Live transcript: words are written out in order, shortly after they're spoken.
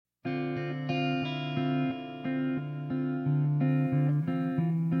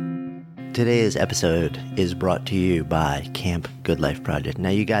Today's episode is brought to you by Camp Good Life Project. Now,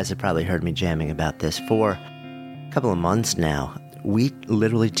 you guys have probably heard me jamming about this for a couple of months now. We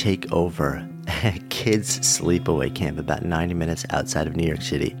literally take over a kids' sleepaway camp about 90 minutes outside of New York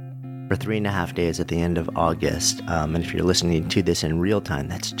City for 3.5 days at the end of August. And if you're listening to this in real time,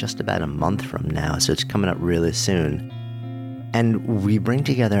 that's just about a month from now, so it's coming up really soon. And we bring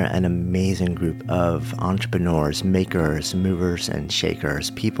together an amazing group of entrepreneurs, makers, movers, and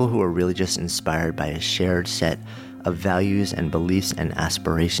shakers, people who are really just inspired by a shared set of values and beliefs and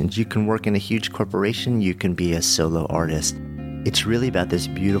aspirations. You can work in a huge corporation, you can be a solo artist. It's really about this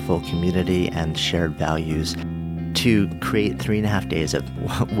beautiful community and shared values to create 3.5 days of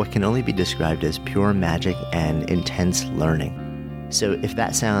what can only be described as pure magic and intense learning. So if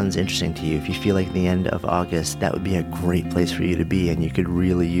that sounds interesting to you, if you feel like the end of August, that would be a great place for you to be, and you could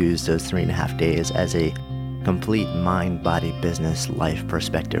really use those 3.5 days as a complete mind, body, business, life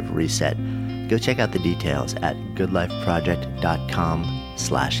perspective reset. Go check out the details at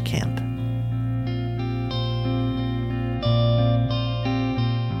goodlifeproject.com/camp.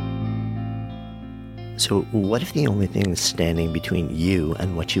 So what if the only thing standing between you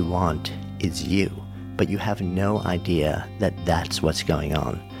and what you want is you, but you have no idea that that's what's going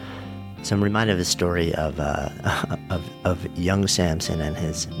on? So I'm reminded of a story of young Samson and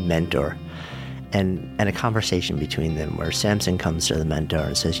his mentor, and a conversation between them where Samson comes to the mentor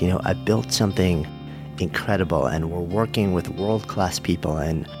and says, I built something incredible, and we're working with world-class people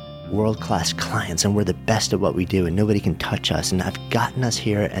and world-class clients, and we're the best at what we do, and nobody can touch us, and I've gotten us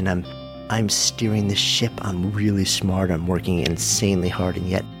here, and I'm steering the ship. I'm really smart. I'm working insanely hard, and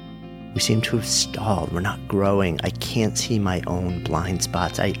yet we seem to have stalled. We're not growing. I can't see my own blind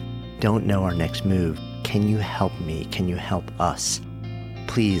spots. I don't know our next move. Can you help me? Can you help us?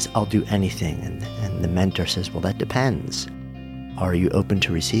 Please, I'll do anything. And the mentor says, well, that depends. Are you open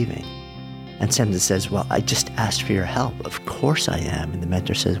to receiving? And Samson says, well, I just asked for your help. Of course I am. And the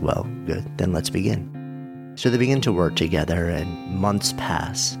mentor says, well, good, then let's begin. So they begin to work together, and months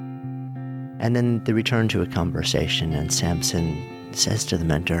pass. And then they return to a conversation, and Samson says to the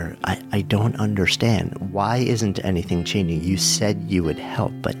mentor, I don't understand. Why isn't anything changing? You said you would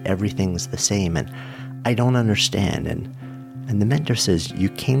help, but everything's the same, and I don't understand. And the mentor says, you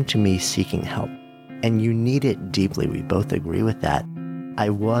came to me seeking help, and you need it deeply. We both agree with that. I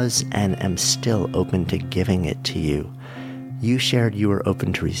was and am still open to giving it to you. You shared you were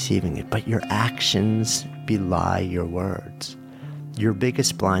open to receiving it, but your actions belie your words. Your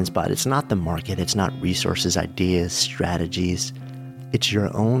biggest blind spot, it's not the market, it's not resources, ideas, strategies. It's your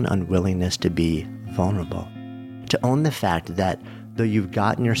own unwillingness to be vulnerable, to own the fact that though you've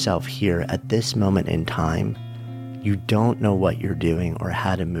gotten yourself here at this moment in time, you don't know what you're doing or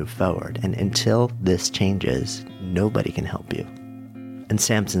how to move forward. And until this changes, nobody can help you. And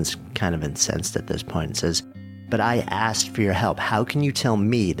Samson's kind of incensed at this point and says, but I asked for your help. How can you tell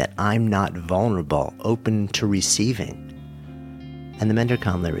me that I'm not vulnerable, open to receiving? And the mentor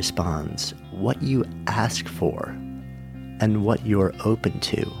calmly responds, what you ask for and what you're open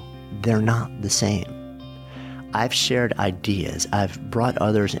to, they're not the same. I've shared ideas. I've brought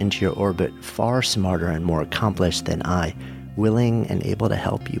others into your orbit far smarter and more accomplished than I, willing and able to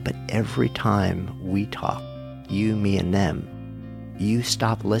help you. But every time we talk, you, me, and them, you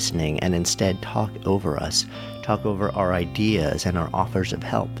stop listening and instead talk over us, talk over our ideas and our offers of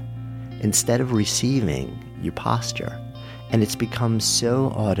help. Instead of receiving, you posture. And it's become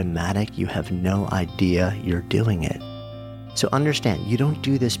so automatic you have no idea you're doing it. So understand, you don't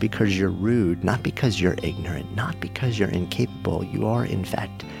do this because you're rude, not because you're ignorant, not because you're incapable. You are, in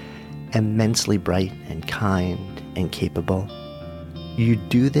fact, immensely bright and kind and capable. You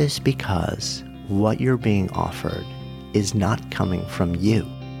do this because what you're being offered is not coming from you.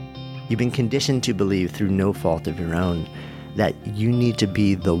 You've been conditioned to believe through no fault of your own that you need to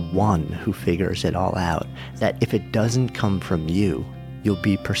be the one who figures it all out, that if it doesn't come from you, you'll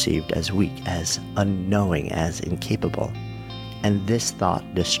be perceived as weak, as unknowing, as incapable. And this thought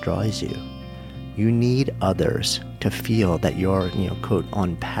destroys you. You need others to feel that you're, quote,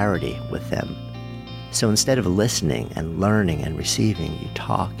 on parity with them. So instead of listening and learning and receiving, you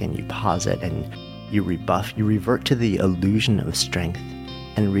talk and you posit and you rebuff, you revert to the illusion of strength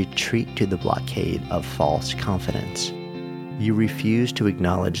and retreat to the blockade of false confidence. You refuse to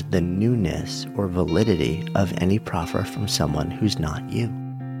acknowledge the newness or validity of any proffer from someone who's not you.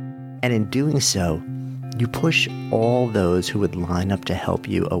 And in doing so, you push all those who would line up to help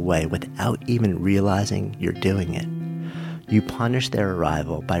you away without even realizing you're doing it. You punish their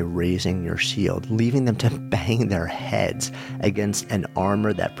arrival by raising your shield, leaving them to bang their heads against an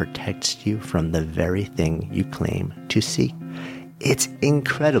armor that protects you from the very thing you claim to seek. It's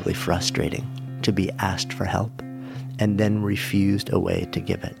incredibly frustrating to be asked for help and then refused a way to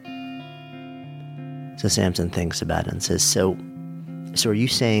give it. So Samson thinks about it and says, so are you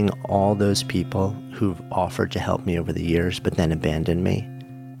saying all those people who've offered to help me over the years but then abandoned me,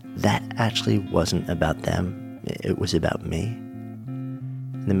 that actually wasn't about them, it was about me?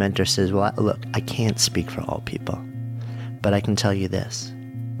 And the mentor says, well, look, I can't speak for all people, but I can tell you this.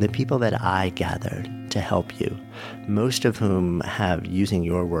 The people that I gathered to help you, most of whom have, using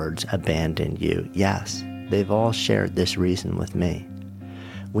your words, abandoned you, yes, they've all shared this reason with me.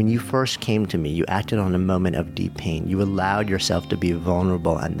 When you first came to me, you acted on a moment of deep pain. You allowed yourself to be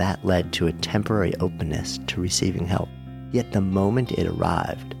vulnerable, and that led to a temporary openness to receiving help. Yet the moment it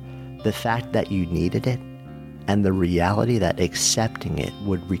arrived, the fact that you needed it, and the reality that accepting it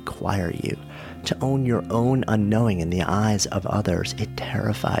would require you to own your own unknowing in the eyes of others, it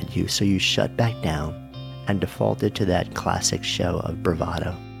terrified you, so you shut back down and defaulted to that classic show of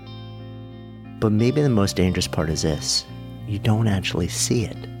bravado. But maybe the most dangerous part is this. You don't actually see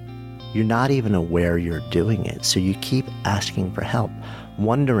it. You're not even aware you're doing it, so you keep asking for help,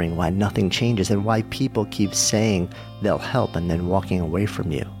 wondering why nothing changes and why people keep saying they'll help and then walking away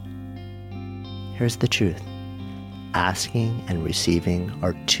from you. Here's the truth. Asking and receiving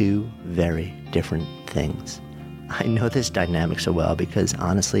are two very different things. I know this dynamic so well because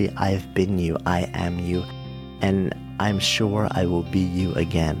honestly, I have been you, I am you, and I'm sure I will be you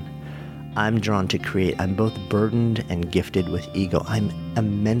again. I'm drawn to create. I'm both burdened and gifted with ego. I'm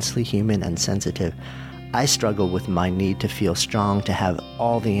immensely human and sensitive. I struggle with my need to feel strong, to have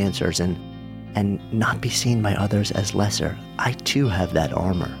all the answers, and not be seen by others as lesser. I too have that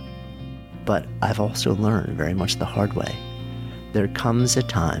armor. But I've also learned very much the hard way. There comes a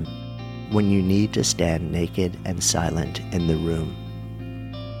time when you need to stand naked and silent in the room.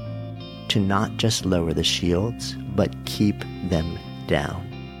 To not just lower the shields, but keep them down.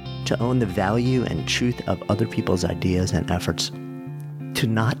 To own the value and truth of other people's ideas and efforts. To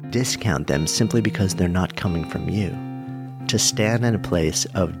not discount them simply because they're not coming from you. To stand in a place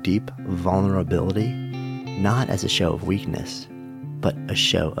of deep vulnerability, not as a show of weakness, but a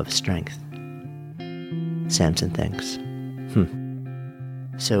show of strength. Samson thinks,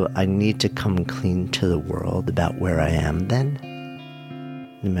 so I need to come clean to the world about where I am then?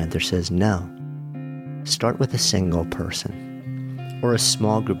 The mentor says, no. Start with a single person, or a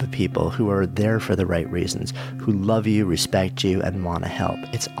small group of people who are there for the right reasons, who love you, respect you, and want to help.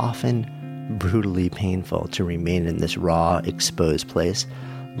 It's often brutally painful to remain in this raw, exposed place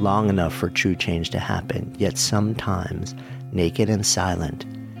long enough for true change to happen, yet sometimes, naked and silent,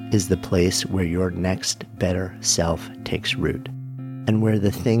 is the place where your next better self takes root, and where the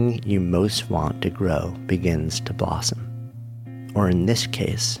thing you most want to grow begins to blossom. Or in this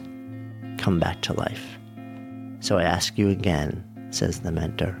case, come back to life. So I ask you again, says the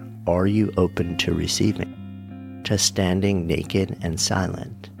mentor, are you open to receiving, to standing naked and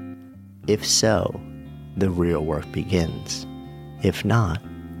silent? If so, the real work begins. If not,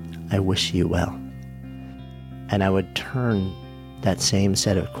 I wish you well. And I would turn that same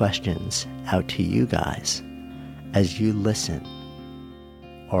set of questions out to you guys as you listen.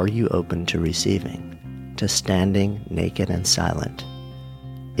 Are you open to receiving, to standing naked and silent?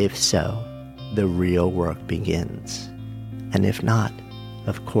 If so, the real work begins. And if not,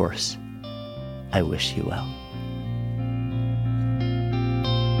 of course, I wish you well.